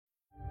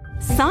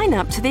Sign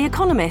up to The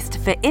Economist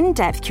for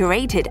in-depth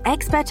curated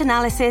expert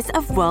analysis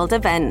of world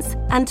events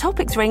and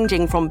topics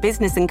ranging from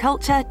business and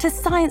culture to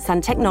science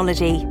and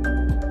technology.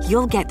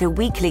 You'll get the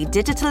weekly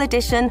digital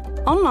edition,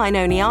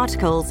 online-only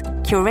articles,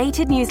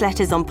 curated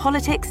newsletters on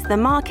politics, the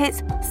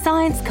markets,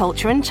 science,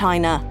 culture, and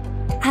China,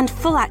 and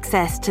full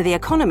access to The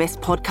Economist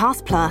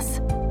Podcast Plus.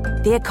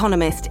 The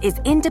Economist is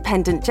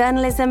independent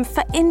journalism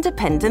for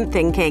independent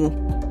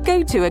thinking.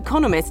 Go to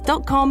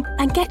economist.com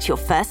and get your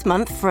first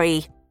month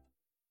free.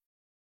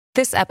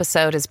 This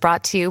episode is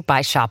brought to you by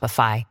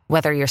Shopify.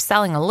 Whether you're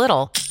selling a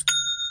little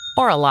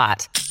or a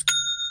lot,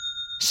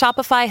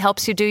 Shopify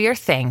helps you do your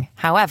thing,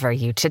 however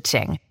you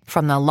cha-ching.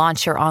 From the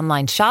launch your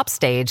online shop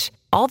stage,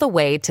 all the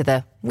way to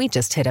the we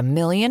just hit 1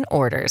 million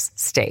orders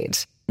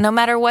stage. No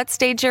matter what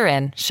stage you're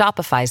in,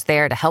 Shopify's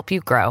there to help you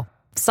grow.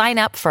 Sign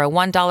up for a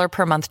 $1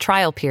 per month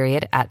trial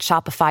period at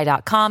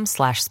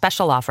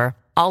shopify.com/special offer,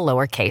 all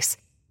lowercase.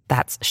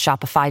 That's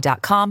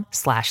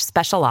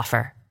shopify.com/special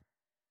offer.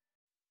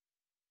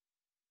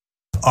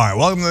 All right,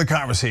 welcome to the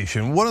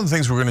conversation. One of the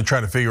things we're going to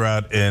try to figure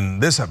out in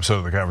this episode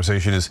of the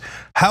conversation is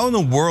how in the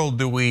world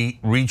do we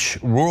reach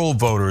rural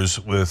voters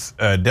with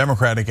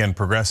Democratic and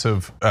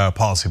progressive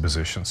policy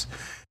positions?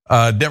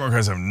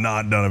 Democrats have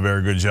not done a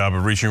very good job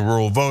of reaching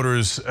rural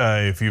voters.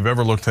 If you've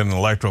ever looked at an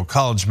electoral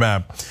college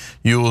map,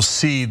 you will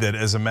see that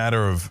as a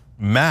matter of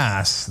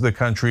mass, the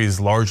country is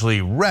largely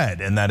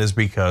red, and that is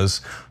because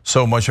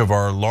so much of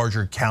our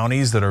larger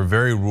counties that are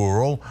very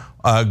rural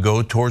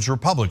go towards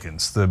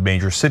Republicans. The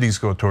major cities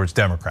go towards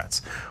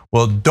Democrats.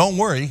 Well, don't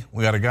worry,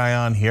 we got a guy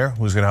on here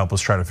who's gonna help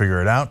us try to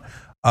figure it out.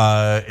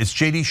 It's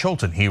JD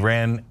Scholten. He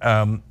ran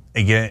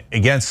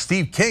against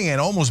Steve King and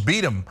almost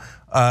beat him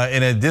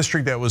in a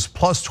district that was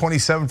plus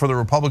 27 for the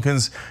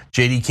Republicans.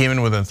 JD came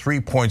in within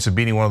 3 points of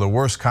beating one of the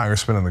worst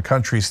congressmen in the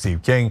country,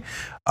 Steve King,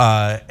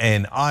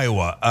 in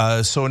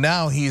Iowa. So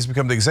now he's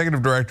become the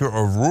executive director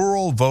of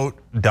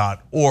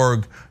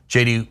ruralvote.org.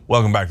 JD,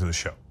 welcome back to the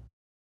show.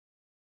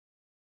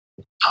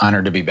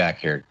 Honored to be back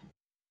here.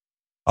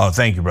 Oh,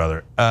 thank you,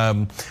 brother.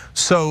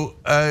 So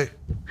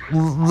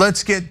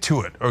let's get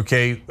to it,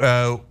 okay?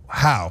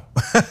 How?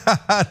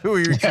 How do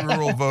we reach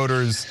rural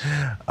voters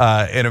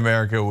in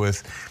America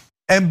with,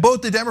 and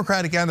both the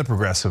Democratic and the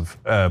progressive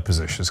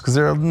positions, because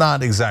they're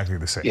not exactly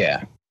the same.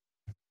 Yeah.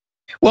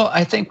 Well,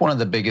 I think one of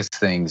the biggest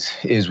things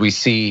is we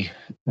see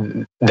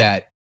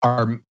that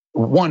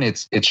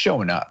it's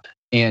showing up,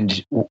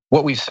 and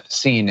what we've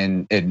seen,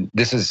 and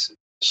this is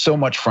so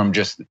much from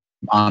just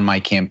on my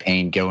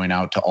campaign, going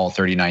out to all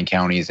 39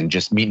 counties and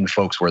just meeting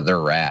folks where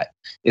they're at,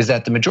 is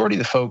that the majority of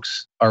the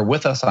folks are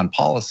with us on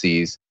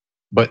policies,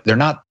 but they're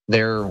not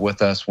there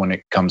with us when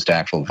it comes to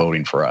actual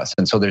voting for us.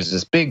 And so there's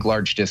this big,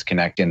 large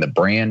disconnect, and the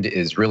brand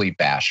is really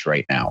bashed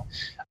right now.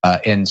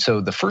 And so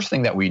the first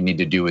thing that we need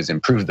to do is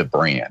improve the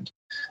brand.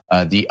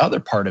 The other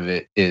part of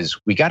it is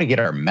we got to get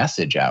our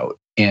message out.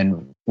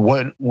 And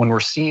when we're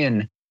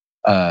seeing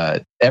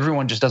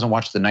everyone just doesn't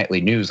watch the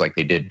nightly news like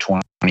they did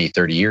 20,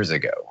 30 years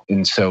ago.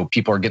 And so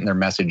people are getting their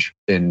message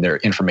and their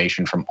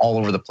information from all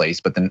over the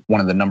place. But then one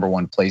of the number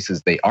one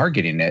places they are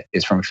getting it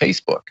is from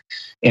Facebook.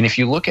 And if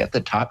you look at the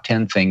top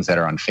 10 things that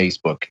are on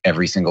Facebook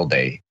every single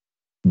day,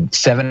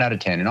 7 out of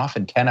 10, and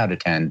often 10 out of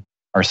 10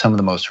 are some of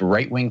the most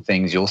right-wing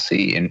things you'll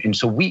see. And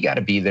so we got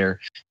to be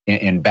there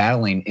and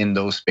battling in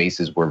those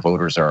spaces where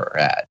voters are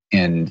at.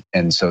 And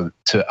so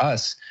to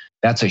us,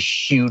 that's a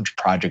huge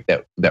project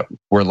that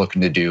we're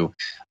looking to do.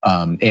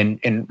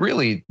 And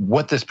really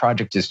what this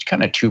project is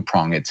kind of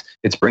two-pronged.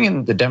 It's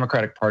bringing the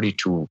Democratic Party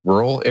to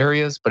rural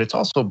areas, but it's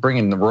also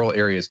bringing the rural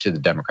areas to the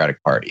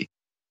Democratic Party.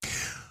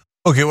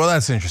 Okay, well,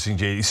 that's interesting,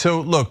 JD.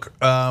 So look,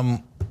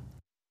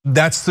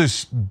 that's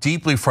this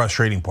deeply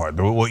frustrating part,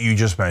 what you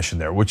just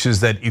mentioned there, which is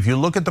that if you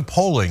look at the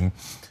polling,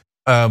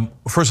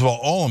 first of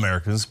all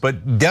Americans,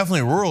 but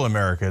definitely rural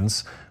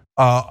Americans,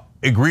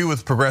 agree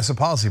with progressive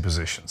policy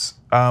positions.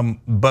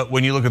 But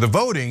when you look at the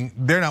voting,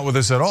 they're not with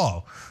us at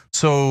all.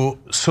 So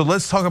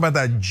let's talk about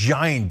that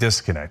giant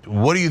disconnect.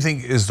 What do you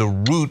think is the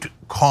root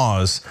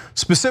cause,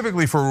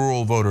 specifically for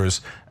rural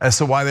voters, as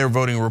to why they're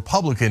voting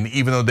Republican,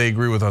 even though they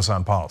agree with us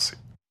on policy?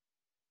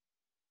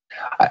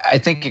 I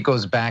think it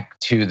goes back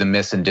to the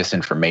mis and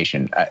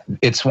disinformation.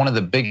 It's one of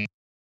the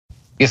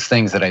biggest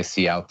things that I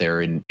see out there.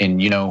 And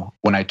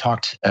when I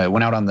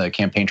went out on the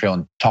campaign trail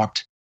and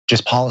talked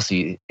just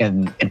policy,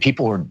 and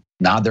people would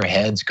nod their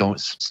heads, go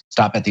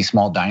stop at these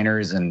small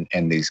diners and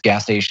these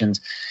gas stations,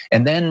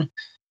 and then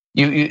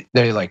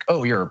they're like,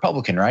 "Oh, you're a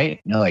Republican, right?"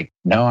 And you're like,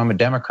 "No, I'm a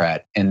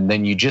Democrat." And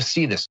then you just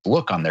see this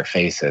look on their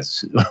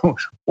faces,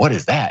 "What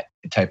is that?"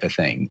 type of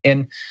thing.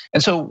 And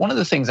so one of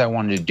the things I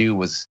wanted to do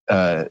was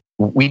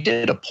we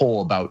did a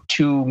poll about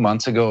 2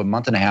 months ago, a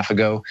month and a half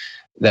ago,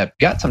 that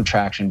got some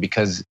traction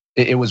because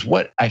it was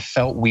what I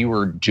felt we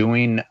were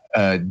doing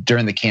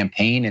during the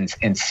campaign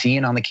and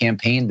seeing on the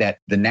campaign that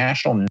the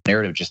national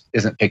narrative just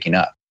isn't picking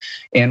up.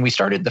 And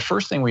the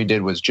first thing we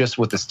did was just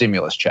with the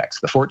stimulus checks,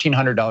 the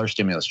 $1,400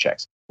 stimulus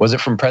checks. Was it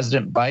from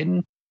President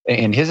Biden?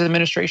 in his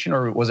administration,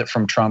 or was it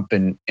from Trump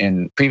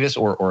and previous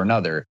or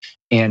another?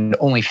 And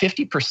only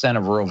 50%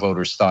 of rural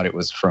voters thought it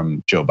was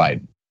from Joe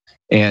Biden,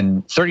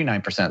 and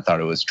 39% thought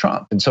it was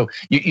Trump. And so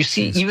you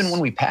see, even when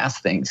we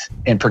pass things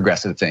and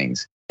progressive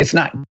things, it's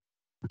not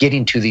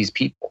getting to these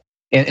people.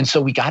 And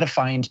so we got to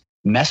find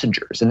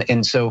messengers.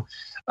 And so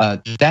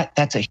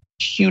that's a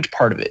huge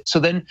part of it. So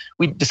then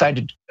we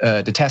decided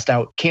to test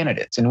out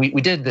candidates. And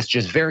we did this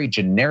just very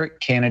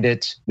generic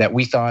candidate that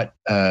we thought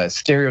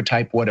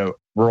stereotype what a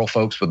rural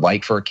folks would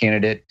like for a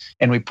candidate.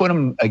 And we put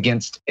them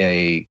against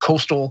a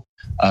coastal,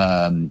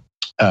 I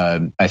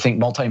think,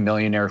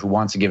 multimillionaire who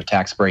wants to give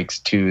tax breaks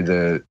to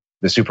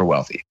the super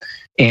wealthy.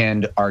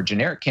 And our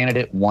generic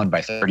candidate won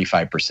by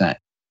 35%.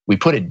 We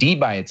put a D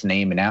by its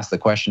name and asked the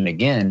question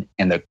again,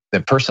 and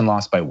the person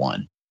lost by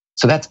 1.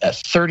 So that's a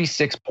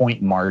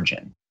 36-point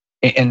margin.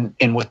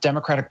 And with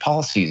Democratic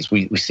policies,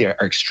 we see are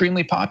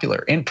extremely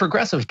popular, and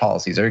progressive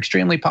policies are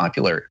extremely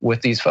popular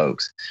with these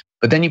folks.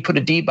 But then you put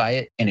a D by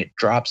it and it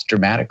drops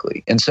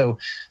dramatically. And so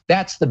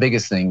that's the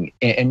biggest thing.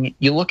 And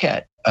you look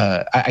at,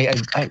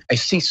 I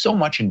see so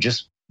much in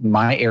just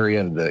my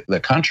area of the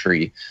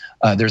country.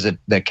 There's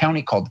the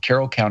county called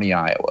Carroll County,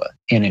 Iowa.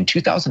 And in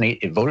 2008,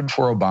 it voted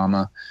for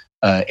Obama.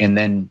 And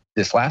then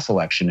this last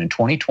election in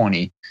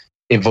 2020,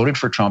 it voted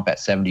for Trump at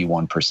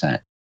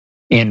 71%.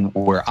 And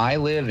where I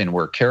live and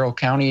where Carroll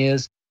County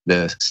is,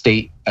 the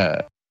state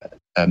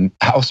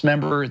House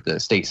member, the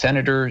state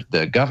senator,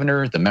 the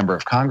governor, the member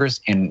of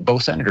Congress, and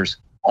both senators,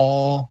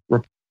 all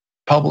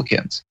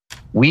Republicans.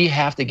 We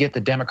have to get the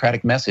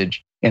Democratic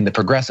message and the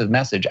progressive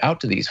message out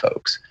to these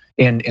folks.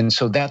 And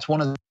so that's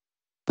one of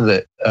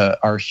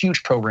our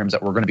huge programs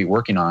that we're going to be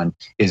working on,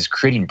 is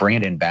creating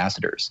brand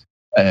ambassadors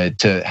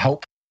to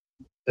help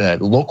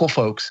local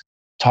folks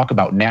talk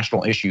about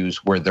national issues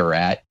where they're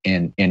at,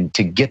 and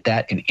to get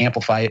that and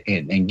amplify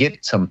it and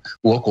get some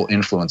local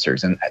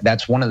influencers. And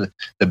that's one of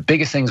the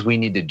biggest things we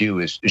need to do,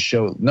 is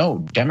show, no,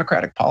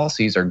 Democratic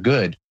policies are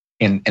good,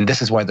 and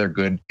this is why they're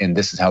good, and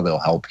this is how they'll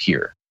help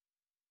here.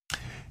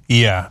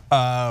 Yeah,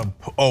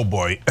 oh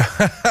boy,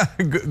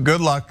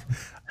 good luck.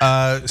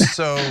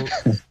 So,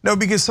 no,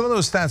 because some of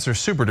those stats are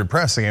super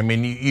depressing. I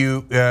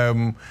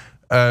mean,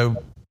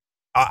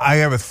 I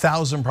have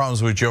 1,000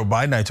 problems with Joe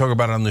Biden. I talk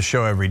about it on the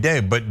show every day,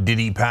 but did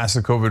he pass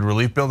the COVID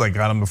relief bill that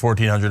got him the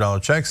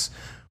 $1,400 checks?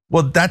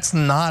 Well, that's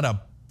not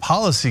a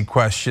policy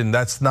question.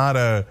 That's not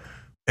a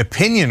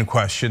opinion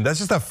question. That's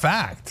just a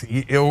fact.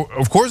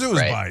 Of course it was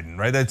right. Biden,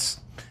 right?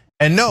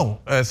 And no,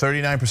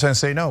 39%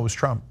 say no, it was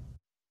Trump.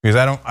 Because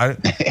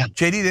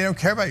JD, they don't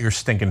care about your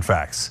stinking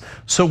facts.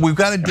 So we've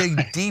got to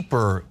dig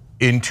deeper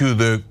into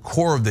the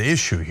core of the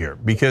issue here,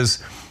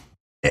 because,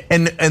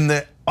 and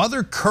the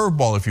other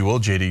curveball, if you will,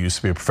 JD used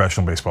to be a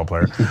professional baseball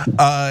player,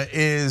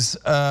 is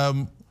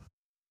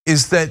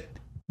that,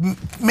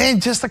 man,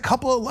 just a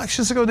couple of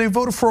elections ago, they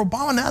voted for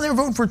Obama. Now they're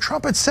voting for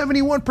Trump at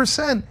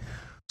 71%.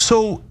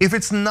 So if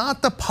it's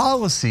not the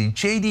policy,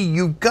 JD,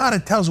 you've got to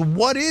tell us,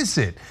 what is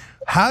it?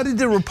 How did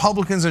the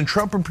Republicans, and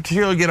Trump in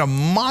particular, get a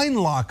mind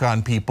lock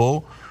on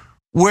people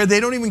where they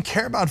don't even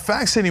care about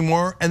facts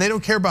anymore, and they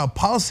don't care about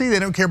policy, they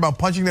don't care about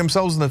punching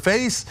themselves in the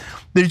face?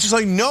 They're just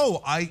like,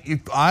 no,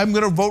 I'm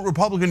gonna vote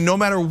Republican no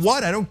matter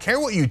what. I don't care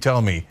what you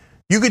tell me.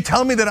 You could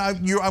tell me that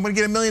I'm gonna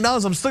get $1 million,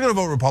 I'm still gonna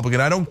vote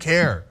Republican, I don't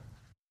care.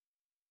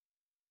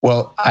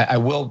 Well, I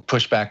will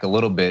push back a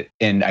little bit,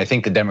 and I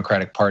think the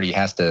Democratic Party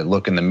has to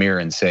look in the mirror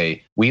and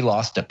say, we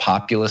lost a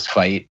populist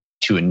fight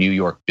to a New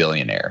York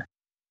billionaire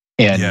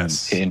in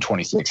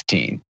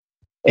 2016.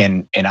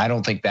 And I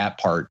don't think that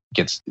part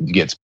gets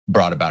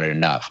brought about it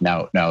enough.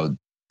 Now,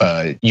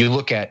 you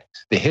look at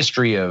the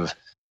history of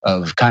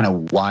kind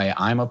of why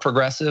I'm a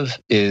progressive,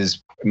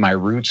 is my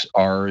roots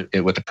are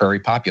with the Prairie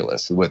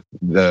Populists, with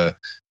the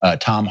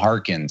Tom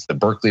Harkins, the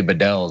Berkeley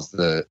Bedells,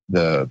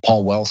 the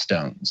Paul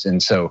Wellstones,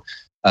 and so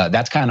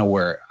that's kind of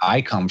where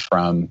I come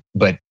from.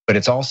 But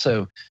it's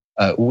also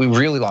we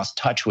really lost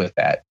touch with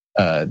that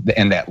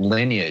and that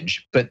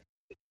lineage. But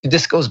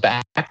this goes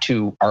back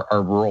to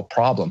our rural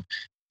problem.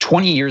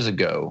 20 years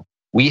ago,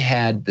 we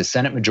had the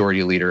Senate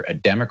Majority Leader, a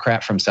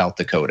Democrat from South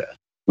Dakota.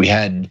 We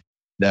had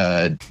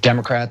the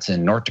Democrats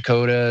in North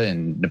Dakota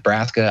and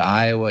Nebraska,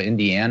 Iowa,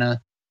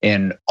 Indiana,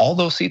 and all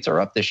those seats are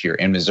up this year,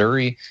 and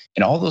Missouri,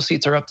 and all those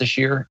seats are up this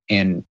year.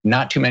 And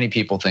not too many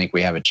people think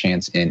we have a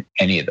chance in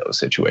any of those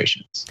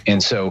situations.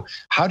 And so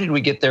how did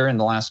we get there in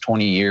the last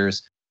 20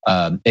 years?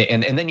 And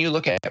then you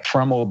look at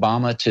from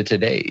Obama to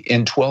today,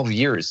 in 12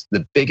 years,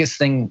 the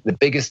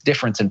biggest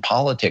difference in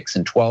politics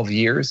in 12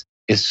 years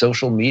is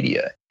social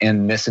media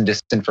and mis and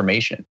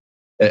disinformation.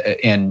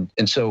 And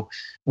so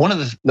one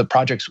of the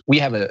projects we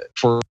have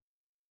for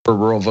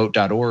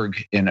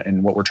ruralvote.org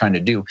and what we're trying to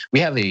do, we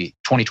have a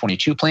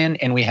 2022 plan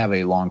and we have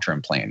a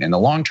long-term plan. And the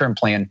long-term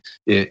plan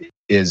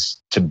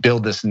is to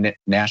build this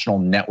national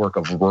network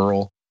of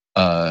rural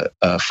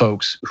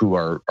folks who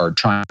are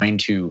trying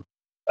to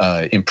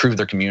improve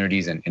their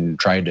communities and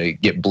try to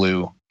get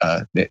blue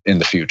in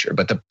the future.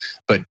 But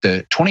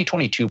the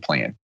 2022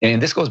 plan,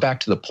 and this goes back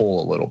to the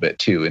poll a little bit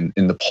too, and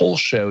the poll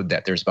showed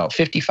that there's about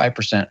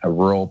 55% of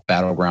rural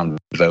battleground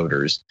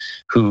voters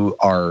who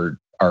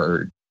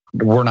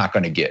we're not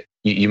going to get.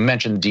 You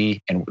mentioned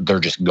D, and they're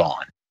just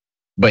gone.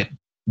 But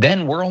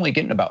then we're only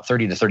getting about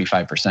 30 to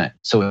 35%.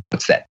 So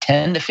it's that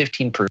 10 to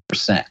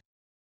 15%.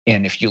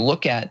 And if you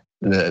look at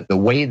the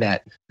way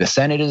that the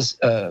Senate is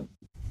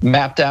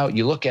mapped out,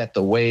 you look at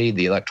the way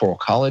the Electoral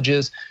College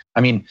is,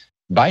 I mean,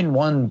 Biden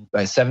won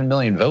by 7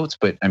 million votes,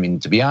 but I mean,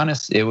 to be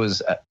honest, it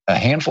was a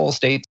handful of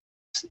states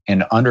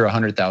and under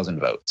 100,000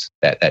 votes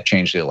that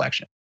changed the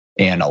election.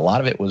 And a lot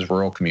of it was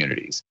rural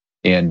communities.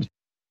 And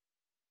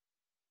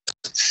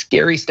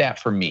scary stat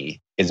for me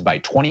is by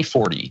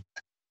 2040,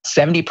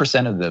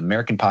 70% of the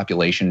American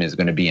population is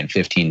going to be in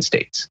 15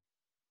 states.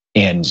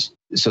 And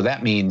so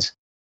that means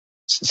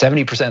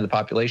 70% of the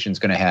population is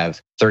going to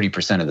have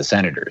 30% of the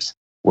senators,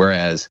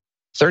 whereas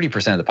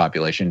 30% of the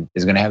population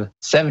is going to have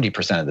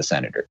 70% of the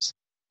senators.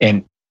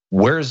 And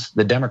where's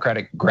the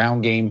Democratic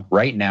ground game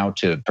right now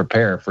to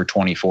prepare for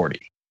 2040?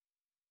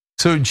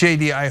 So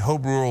JD, I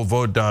hope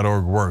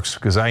ruralvote.org works,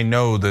 because I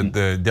know that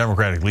the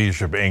Democratic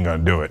leadership ain't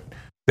gonna do it.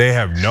 They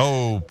have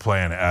no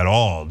plan at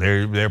all.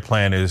 Their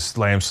plan is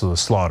lambs to the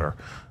slaughter.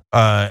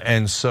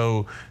 And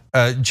so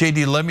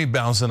JD, let me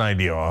bounce an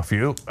idea off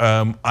you.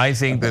 I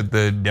think that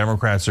the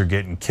Democrats are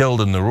getting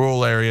killed in the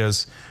rural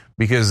areas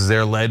because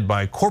they're led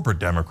by corporate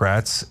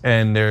Democrats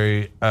and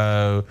they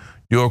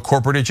do a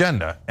corporate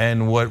agenda.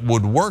 And what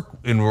would work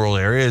in rural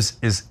areas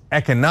is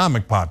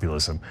economic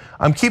populism.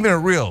 I'm keeping it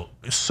real.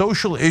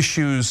 Social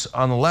issues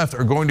on the left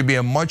are going to be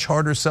a much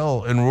harder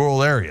sell in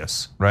rural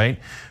areas, right?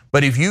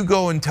 But if you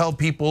go and tell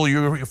people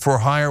you're for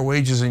higher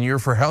wages and you're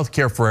for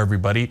healthcare for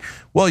everybody,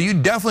 well, you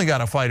definitely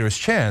got a fighter's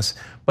chance.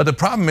 But the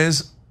problem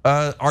is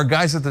our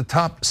guys at the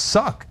top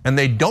suck and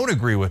they don't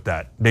agree with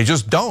that. They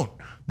just don't.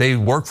 They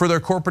work for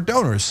their corporate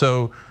donors.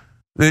 So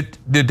the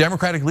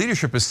Democratic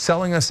leadership is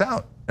selling us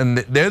out, and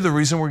they're the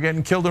reason we're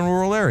getting killed in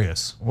rural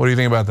areas. What do you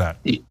think about that?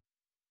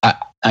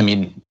 I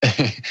mean,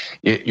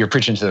 you're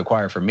preaching to the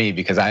choir for me,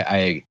 because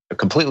I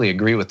completely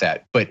agree with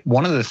that. But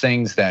one of the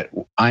things that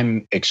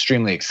I'm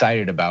extremely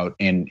excited about,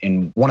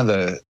 and one of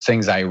the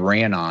things I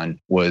ran on,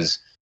 was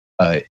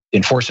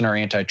enforcing our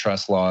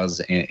antitrust laws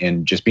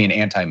and just being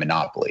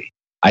anti-monopoly.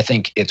 I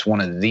think it's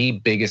one of the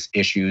biggest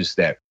issues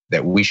that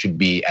we should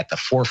be at the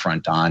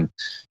forefront on.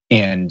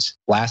 And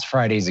last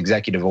Friday's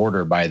executive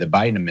order by the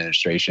Biden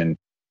administration,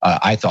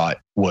 I thought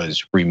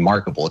was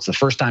remarkable. It's the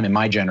first time in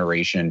my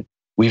generation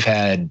we've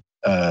had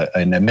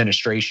an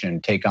administration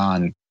take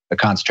on the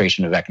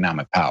concentration of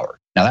economic power.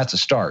 Now that's a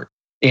start.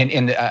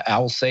 And I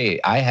will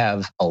say, I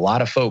have a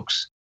lot of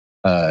folks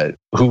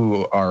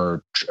who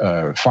are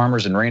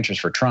farmers and ranchers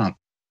for Trump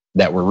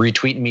that were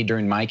retweeting me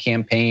during my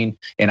campaign.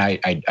 And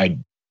I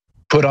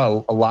put a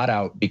lot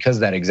out because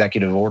that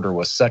executive order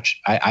was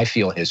such, I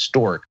feel,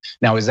 historic.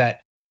 Now, is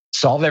that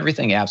solve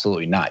everything?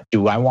 Absolutely not.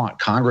 Do I want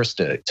Congress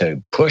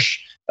to push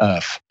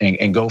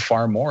and go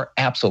far more?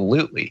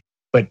 Absolutely.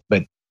 But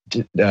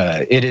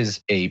it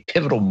is a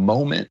pivotal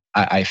moment,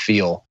 I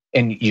feel.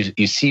 And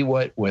you see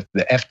what with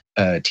the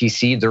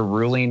FTC, they're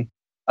ruling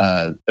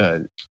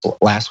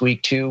last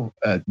week too.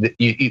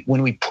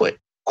 When we put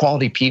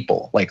quality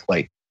people like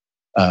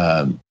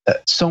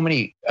so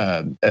many,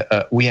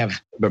 we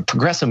have a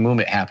progressive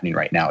movement happening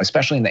right now,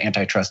 especially in the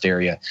antitrust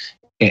area.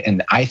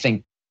 And I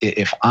think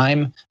if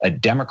I'm a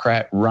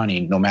Democrat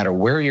running, no matter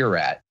where you're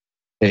at,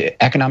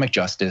 economic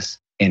justice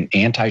and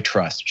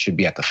antitrust should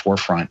be at the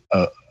forefront,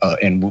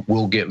 and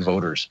we'll get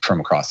voters from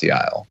across the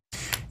aisle.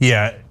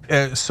 Yeah,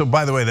 so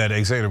by the way, that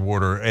executive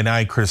order, and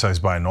I criticize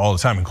Biden all the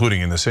time,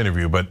 including in this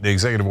interview, but the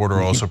executive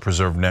order also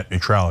preserved net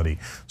neutrality.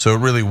 So it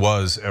really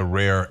was a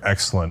rare,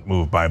 excellent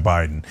move by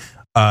Biden.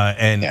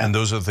 And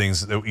those are the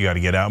things that you got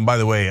to get out. And by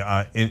the way,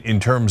 in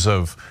terms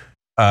of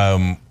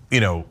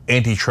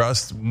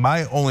antitrust,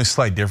 my only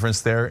slight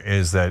difference there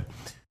is that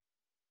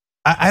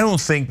I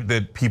don't think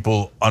that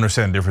people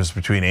understand the difference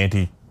between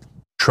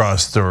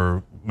antitrust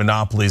or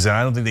monopolies, and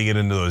I don't think they get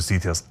into those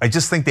details. I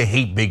just think they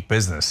hate big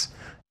business,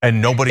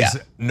 and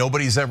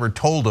nobody's ever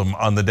told them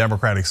on the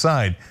Democratic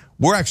side.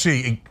 We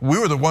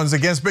were the ones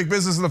against big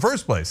business in the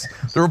first place.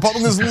 The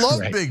Republicans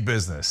love big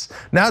business.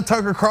 Now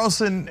Tucker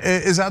Carlson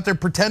is out there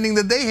pretending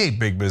that they hate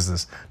big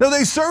business. No,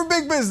 they serve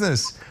big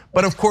business.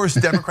 But of course,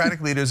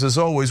 Democratic leaders, as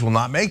always, will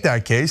not make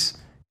that case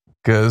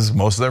because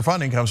most of their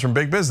funding comes from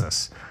big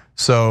business.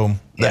 So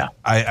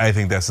I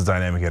think that's the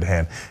dynamic at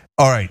hand.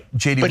 All right,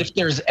 JD. But if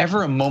there's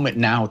ever a moment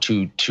now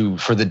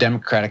for the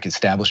Democratic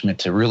establishment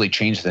to really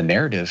change the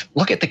narrative,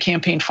 look at the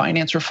campaign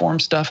finance reform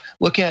stuff.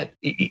 Look at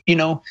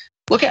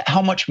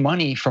how much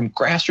money from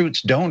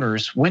grassroots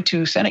donors went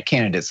to Senate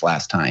candidates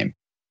last time.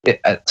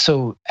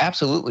 So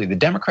absolutely, the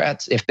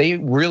Democrats, if they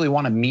really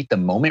want to meet the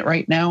moment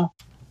right now,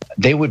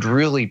 they would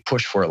really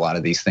push for a lot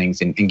of these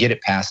things and get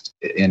it passed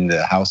in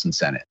the House and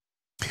Senate.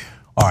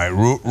 All right,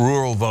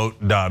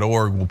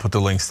 ruralvote.org. We'll put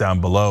the links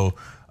down below.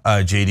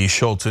 JD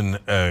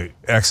Scholten,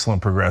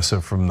 excellent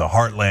progressive from the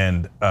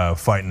heartland,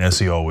 fighting as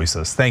he always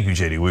does. Thank you,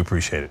 JD. We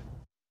appreciate it.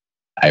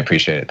 I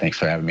appreciate it. Thanks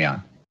for having me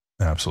on.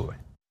 Absolutely.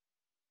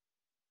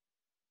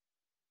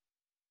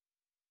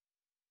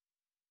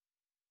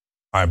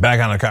 All right, back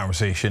on the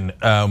conversation.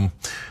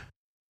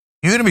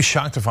 You're gonna be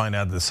shocked to find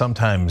out that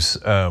sometimes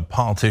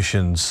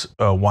politicians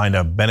wind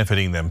up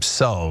benefiting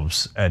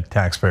themselves at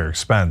taxpayer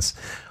expense.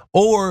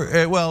 Or,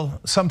 well,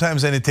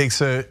 sometimes then it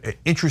takes an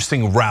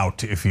interesting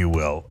route, if you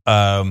will.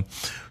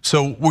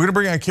 So we're gonna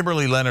bring on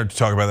Kimberly Leonard to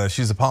talk about that.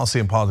 She's the policy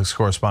and politics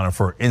correspondent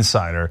for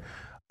Insider.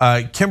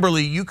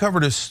 Kimberly, you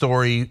covered a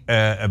story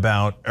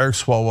about Eric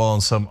Swalwell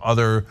and some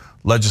other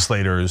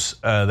legislators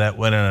that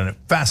went on a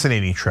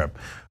fascinating trip.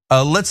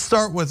 Let's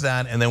start with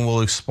that, and then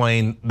we'll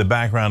explain the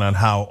background on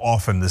how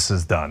often this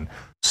is done.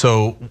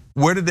 So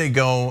where did they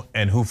go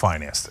and who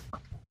financed it?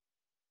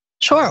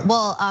 Sure.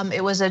 Well,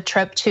 it was a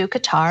trip to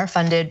Qatar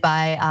funded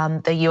by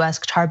the US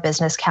Qatar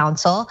Business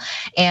Council.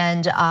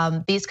 And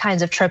these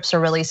kinds of trips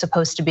are really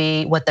supposed to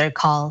be what they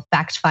call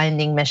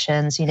fact-finding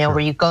missions, where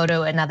you go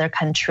to another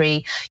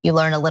country, you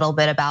learn a little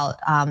bit about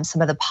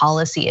some of the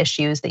policy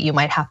issues that you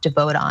might have to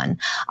vote on.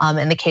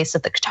 In the case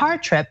of the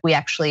Qatar trip, we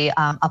actually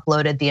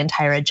uploaded the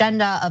entire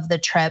agenda of the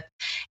trip.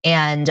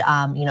 And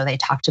they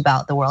talked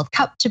about the World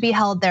Cup to be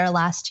held there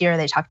last year.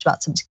 They talked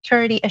about some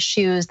security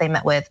issues. They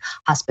met with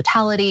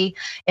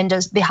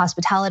the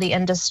hospitality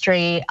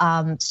industry.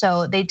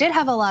 So they did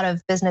have a lot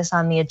of business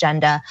on the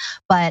agenda.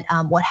 But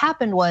what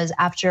happened was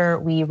after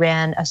we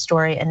ran a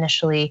story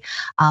initially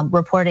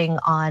reporting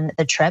on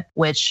the trip,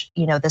 which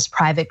this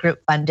private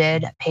group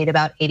funded, paid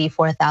about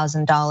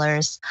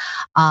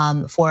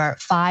 $84,000 for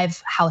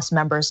 5 House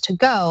members to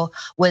go,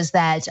 was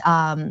that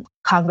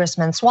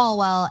Congressman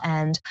Swalwell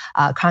and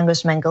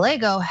Congressman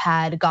Gallego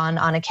had gone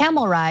on a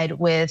camel ride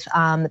with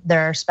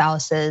their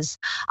spouses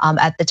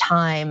at the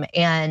time.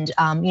 And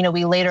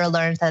we later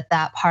learned that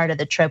that part of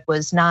the trip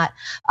was not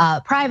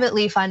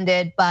privately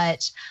funded,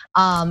 but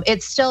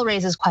it still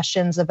raises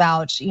questions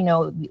about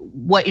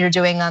what you're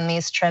doing on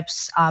these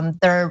trips.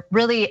 They're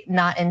really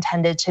not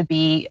intended to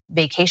be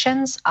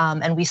vacations,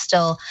 and we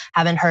still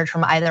haven't heard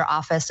from either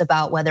office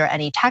about whether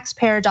any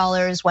taxpayer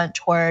dollars went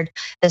toward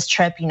this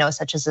trip,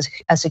 such as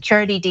a security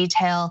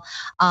detail,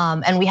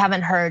 and we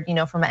haven't heard,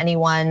 from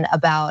anyone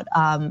about,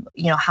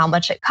 how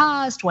much it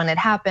cost, when it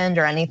happened,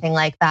 or anything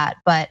like that.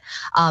 But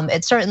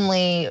it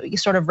certainly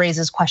sort of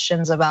raises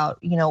questions about,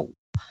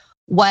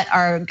 what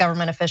our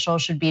government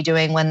officials should be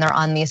doing when they're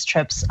on these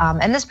trips.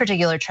 And this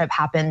particular trip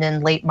happened in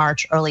late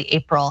March, early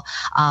April,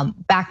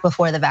 back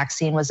before the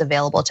vaccine was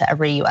available to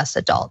every US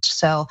adult.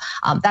 So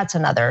that's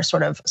another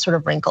sort of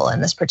wrinkle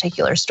in this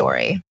particular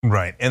story.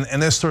 Right,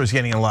 and this story is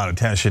getting a lot of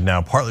attention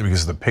now, partly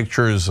because of the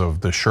pictures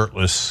of the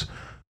shirtless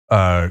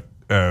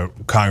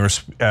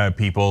Congress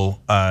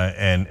people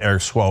and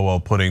Eric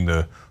Swalwell putting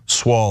the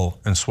swall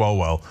in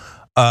Swalwell.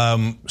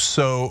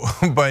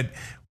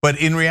 But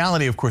in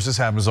reality, of course, this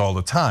happens all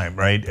the time,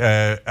 right?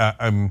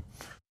 The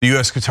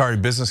US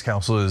Qatari Business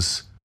Council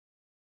is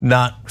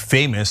not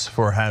famous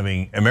for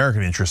having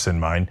American interests in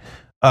mind,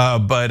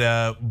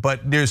 but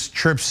there's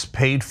trips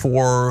paid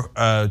for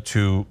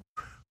to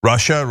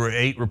Russia.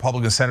 8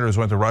 Republican senators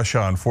went to Russia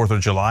on 4th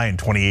of July in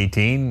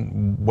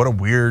 2018. What a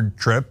weird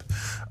trip.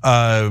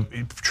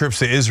 Trips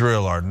to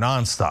Israel are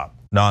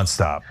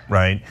nonstop,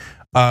 right?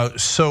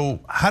 So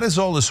how does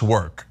all this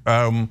work?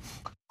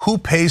 Who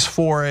pays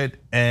for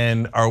it,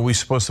 and are we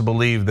supposed to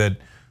believe that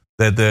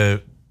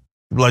the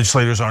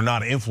legislators are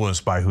not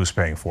influenced by who's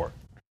paying for it?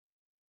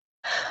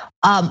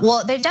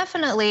 Well, they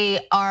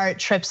definitely are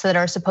trips that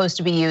are supposed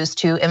to be used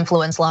to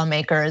influence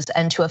lawmakers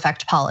and to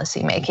affect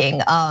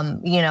policymaking.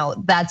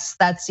 That's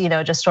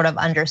just sort of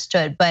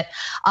understood. But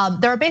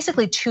there are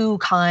basically 2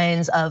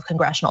 kinds of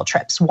congressional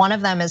trips. One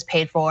of them is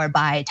paid for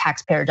by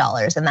taxpayer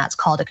dollars, and that's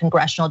called a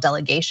congressional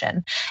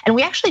delegation. And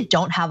we actually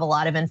don't have a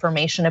lot of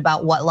information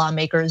about what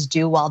lawmakers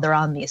do while they're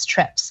on these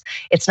trips.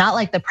 It's not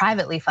like the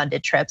privately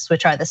funded trips,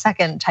 which are the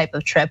second type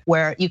of trip,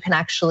 where you can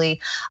actually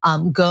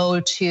go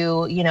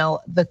to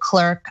the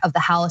clerk of the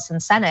House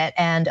and Senate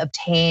and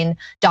obtain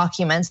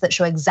documents that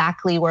show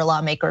exactly where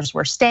lawmakers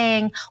were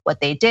staying,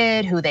 what they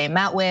did, who they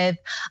met with.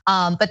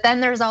 But then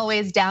there's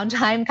always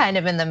downtime kind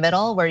of in the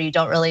middle where you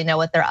don't really know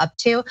what they're up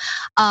to.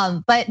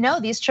 But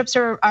no, these trips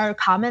are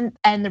common.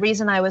 And the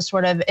reason I was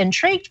sort of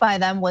intrigued by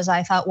them was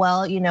I thought,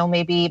 well,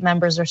 maybe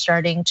members are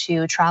starting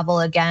to travel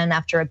again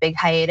after a big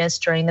hiatus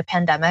during the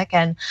pandemic.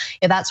 And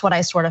that's what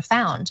I sort of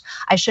found.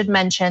 I should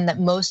mention that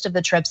most of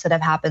the trips that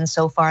have happened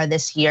so far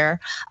this year,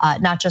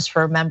 not just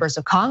for members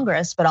of Congress,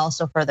 but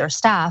also for their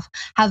staff,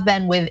 have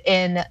been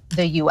within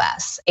the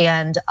US.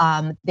 And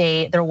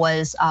there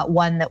was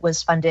one that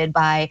was funded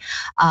by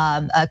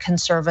a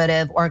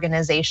conservative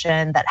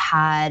organization that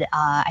had,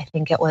 I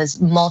think it was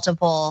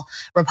multiple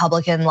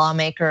Republican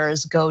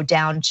lawmakers go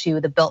down to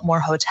the Biltmore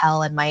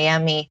Hotel in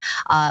Miami.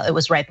 It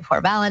was right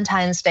before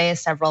Valentine's Day.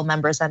 Several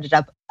members ended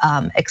up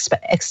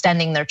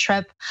extending their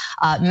trip.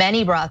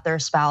 Many brought their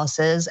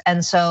spouses.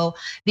 And so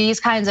these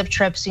kinds of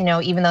trips,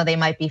 even though they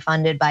might be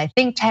funded by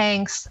think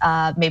tanks,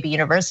 maybe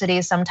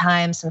universities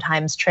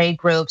sometimes trade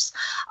groups,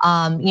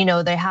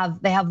 they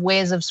have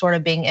ways of sort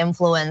of being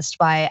influenced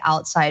by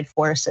outside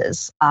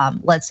forces.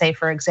 Let's say,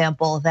 for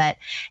example, that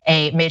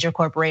a major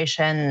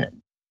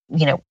corporation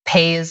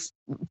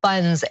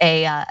funds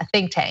a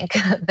think tank,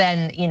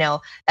 then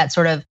that's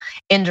sort of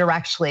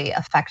indirectly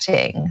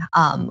affecting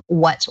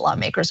what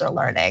lawmakers are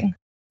learning.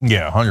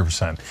 Yeah,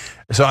 100%.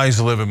 So I used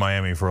to live in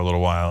Miami for a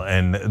little while,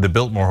 and the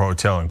Biltmore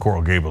Hotel in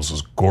Coral Gables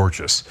was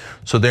gorgeous.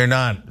 So they're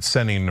not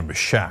sending them to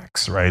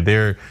shacks, right?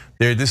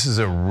 This is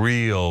a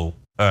real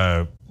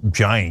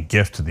giant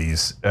gift to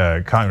these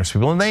Congress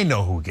people, and they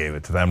know who gave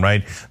it to them,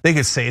 right? They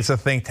could say it's a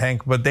think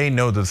tank, but they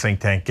know the think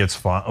tank gets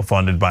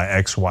funded by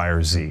X, Y,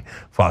 or Z,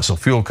 fossil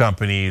fuel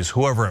companies,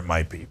 whoever it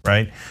might be,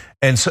 right?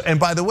 And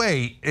by the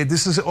way,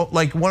 this is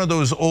like one of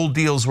those old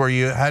deals where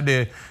you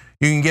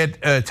can get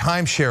a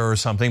timeshare or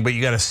something, but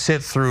you got to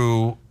sit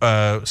through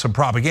some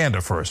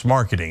propaganda first,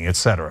 marketing, et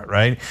cetera,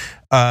 right?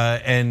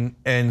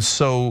 And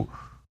so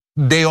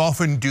they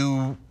often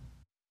do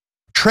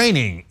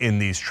training in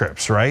these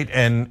trips, right?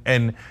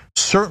 And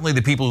certainly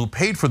the people who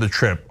paid for the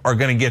trip are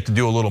going to get to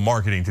do a little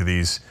marketing to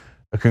these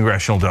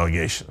congressional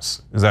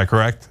delegations. Is that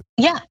correct?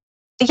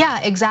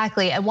 Yeah,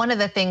 exactly. And one of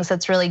the things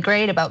that's really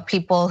great about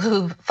people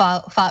who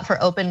fought for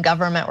open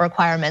government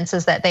requirements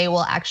is that they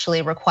will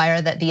actually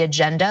require that the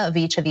agenda of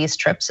each of these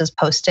trips is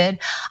posted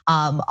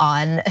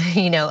on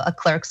a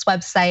clerk's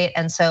website.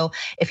 And so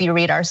if you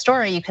read our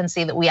story, you can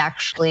see that we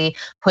actually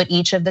put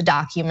each of the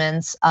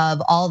documents of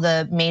all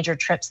the major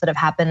trips that have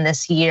happened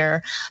this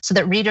year so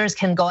that readers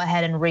can go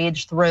ahead and read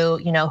through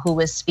who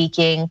was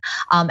speaking.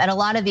 At a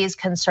lot of these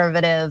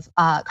conservative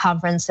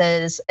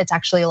conferences, it's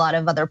actually a lot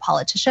of other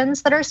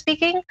politicians that are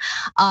speaking.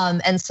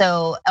 And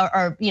so,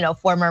 or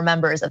former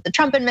members of the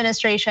Trump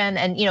administration,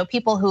 and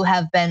people who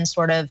have been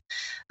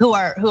who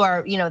are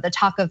the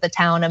talk of the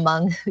town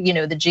among the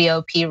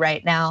GOP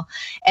right now.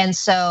 And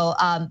so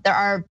there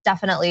are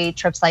definitely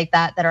trips like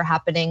that are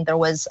happening. There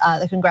was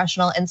the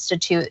Congressional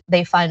Institute.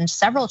 They fund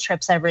several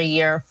trips every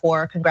year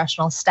for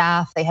congressional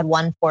staff. They had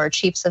one for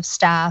chiefs of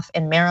staff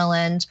in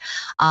Maryland.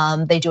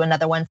 They do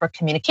another one for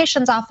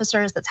communications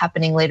officers that's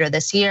happening later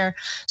this year.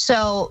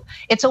 So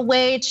it's a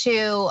way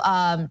to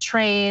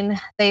train,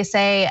 they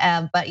say,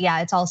 but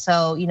yeah, it's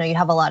also, you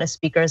have a lot of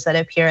speakers that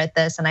appear at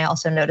this. And I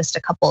also noticed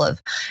a couple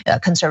of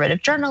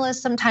conservative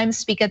journalists sometimes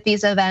speak at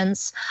these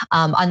events,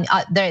 on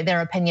their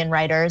opinion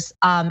writers.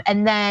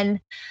 And then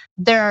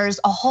there's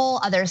a whole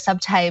other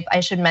subtype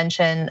I should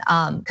mention,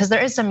 because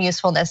there is some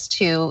usefulness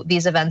to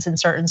these events in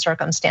certain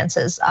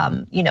circumstances.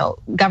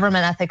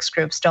 Government ethics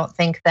groups don't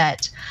think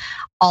that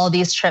all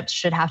these trips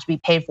should have to be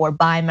paid for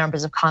by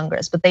members of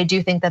Congress, but they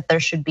do think that there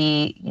should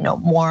be,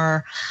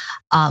 more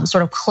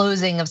sort of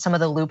closing of some of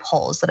the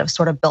loopholes that have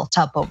sort of built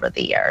up over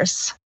the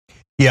years.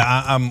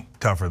 Yeah, I'm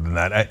tougher than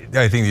that. I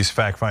think these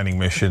fact-finding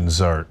missions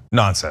are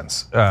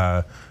nonsense.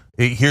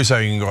 Here's how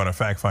you can go on a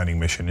fact-finding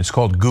mission. It's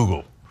called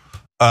Google.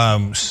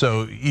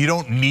 So you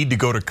don't need to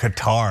go to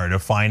Qatar to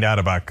find out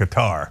about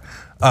Qatar.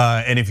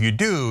 And if you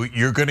do,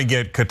 you're gonna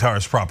get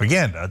Qatar's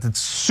propaganda. It's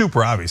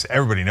super obvious,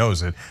 everybody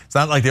knows it. It's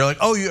not like they're like,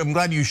 oh, I'm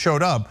glad you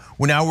showed up.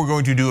 Well, now we're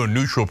going to do a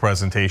neutral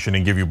presentation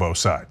and give you both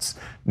sides.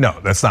 No,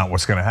 that's not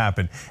what's gonna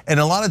happen. And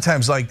a lot of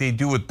times, like they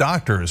do with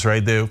doctors,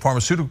 right? The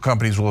pharmaceutical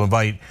companies will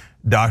invite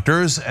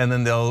doctors and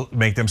then they'll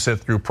make them sit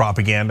through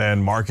propaganda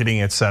and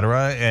marketing, et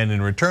cetera. And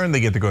in return, they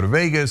get to go to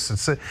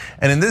Vegas.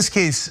 And in this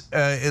case,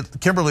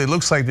 Kimberly, it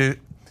looks like,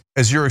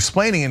 as you're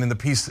explaining and in the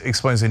piece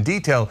explains in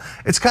detail,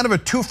 it's kind of a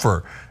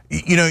twofer.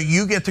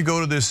 You get to go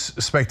to this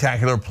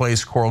spectacular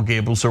place, Coral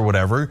Gables or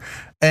whatever,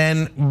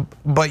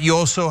 but you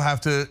also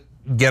have to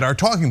get our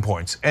talking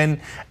points.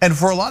 And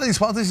for a lot of these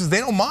politicians, they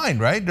don't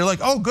mind, right? They're like,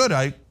 oh, good,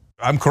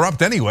 I'm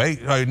corrupt anyway.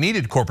 I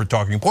needed corporate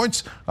talking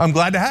points. I'm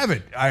glad to have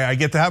it. I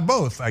get to have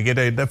both. I get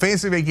a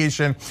fancy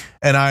vacation,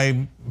 and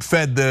I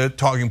fed the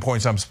talking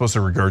points I'm supposed to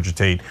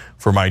regurgitate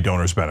for my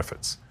donors'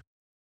 benefits.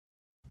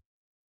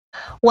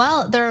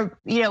 Well,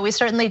 we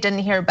certainly didn't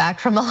hear back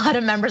from a lot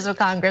of members of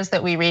Congress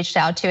that we reached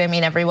out to. I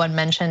mean, everyone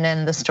mentioned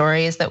in the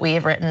stories that we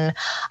have written,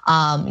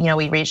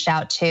 we reached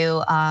out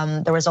to.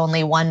 There was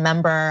only one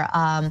member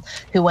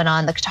who went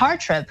on the Qatar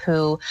trip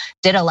who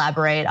did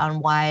elaborate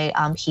on why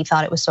he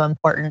thought it was so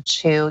important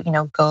to,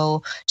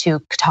 go to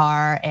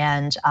Qatar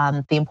and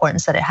the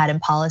importance that it had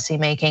in policy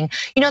making.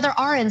 There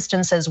are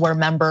instances where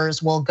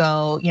members will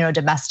go,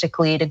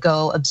 domestically to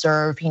go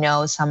observe,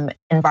 some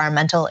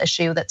environmental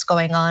issue that's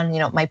going on.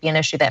 It might be an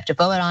issue they have to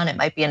vote on. It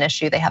might be an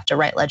issue they have to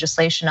write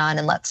legislation on.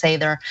 And let's say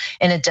they're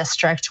in a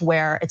district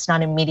where it's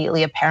not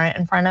immediately apparent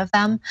in front of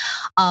them.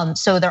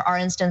 So there are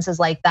instances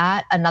like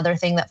that. Another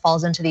thing that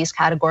falls into these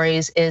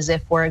categories is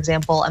if, for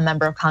example, a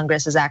member of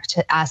Congress is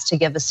asked to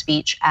give a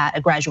speech at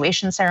a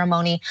graduation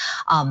ceremony,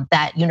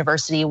 that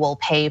university will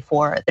pay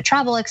for the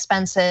travel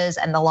expenses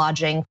and the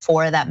lodging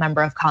for that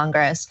member of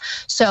Congress.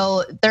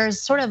 So there's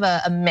sort of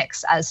a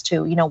mix as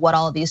to what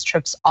all of these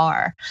trips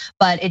are.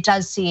 But it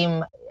does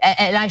seem,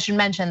 and I should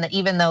mention mention that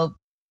even though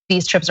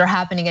these trips are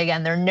happening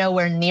again, they're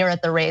nowhere near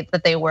at the rate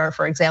that they were,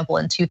 for example,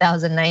 in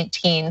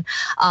 2019.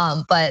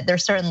 But they're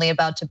certainly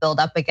about to build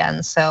up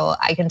again. So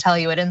I can tell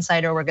you at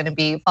Insider, we're going to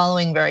be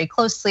following very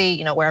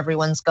closely, where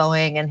everyone's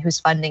going and who's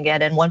funding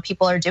it and what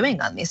people are doing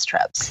on these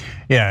trips.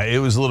 Yeah, it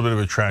was a little bit of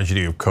a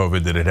tragedy of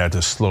COVID that it had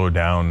to slow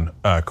down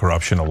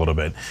corruption a little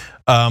bit.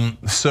 And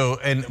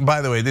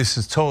by the way, this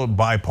is total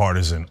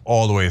bipartisan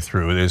all the way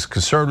through. There's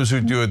conservatives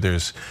who do it.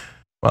 There's,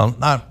 well,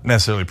 not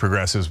necessarily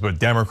progressives, but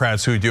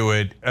Democrats who do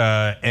it.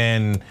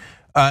 And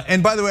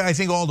by the way, I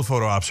think all the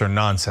photo ops are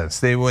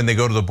nonsense. When they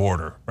go to the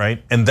border,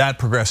 right? And that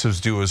progressives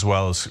do as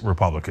well as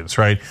Republicans,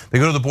 right? They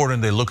go to the border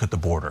and they look at the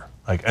border,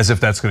 like as if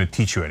that's going to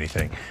teach you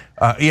anything.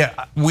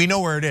 Yeah, we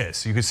know where it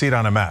is. You can see it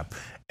on a map.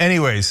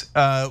 Anyways,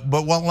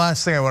 but one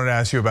last thing I wanted to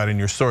ask you about in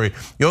your story,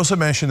 you also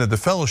mentioned that the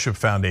Fellowship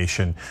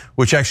Foundation,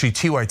 which actually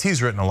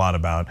TYT's written a lot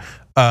about,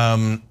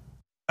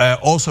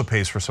 also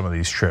pays for some of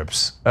these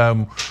trips.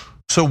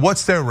 So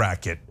what's their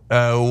racket?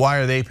 Why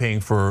are they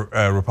paying for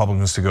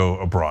Republicans to go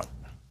abroad?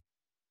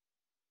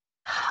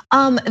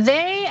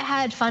 They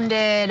had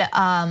funded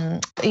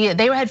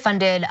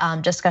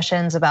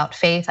discussions about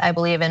faith, I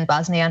believe, in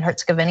Bosnia and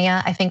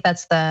Herzegovina. I think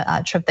that's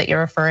the trip that you're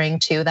referring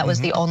to. That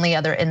was the only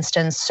other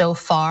instance so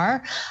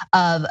far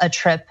of a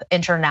trip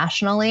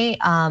internationally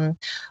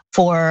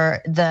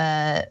for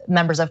the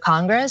members of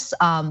Congress.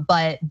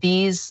 But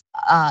these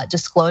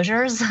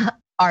disclosures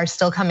are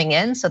still coming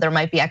in, so there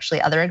might be actually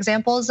other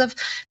examples of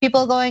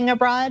people going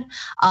abroad.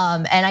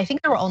 And I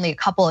think there were only a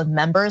couple of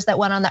members that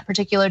went on that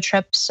particular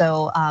trip,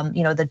 so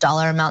the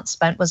dollar amount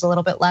spent was a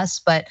little bit less.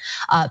 But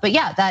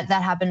yeah, that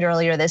happened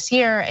earlier this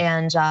year,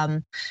 and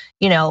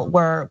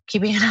we're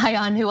keeping an eye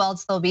on who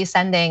else they'll be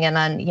sending, and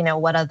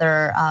on what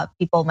other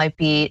people might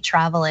be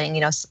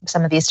traveling.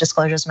 Some of these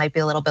disclosures might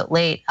be a little bit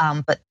late,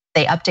 but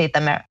they update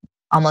them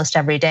almost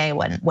every day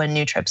when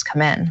new trips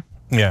come in.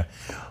 Yeah.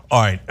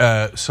 All right,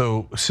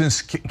 so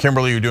since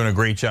Kimberly, you're doing a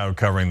great job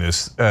covering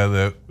this,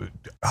 the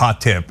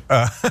hot tip,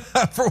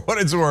 for what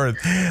it's worth,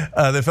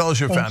 the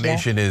Fellowship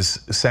Foundation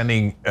is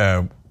sending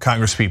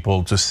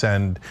congresspeople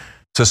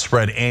to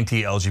spread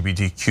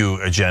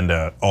anti-LGBTQ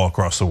agenda all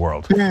across the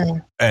world.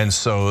 And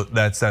so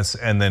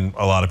and then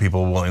a lot of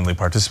people willingly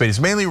participate. It's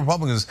mainly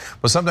Republicans,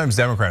 but sometimes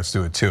Democrats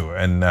do it too.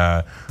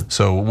 And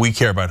so we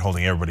care about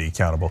holding everybody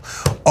accountable.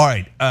 All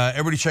right,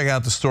 everybody check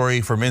out the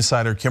story from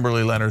Insider,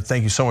 Kimberly, Leonard.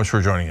 Thank you so much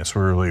for joining us.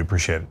 We really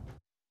appreciate it.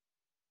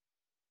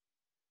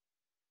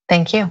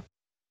 Thank you.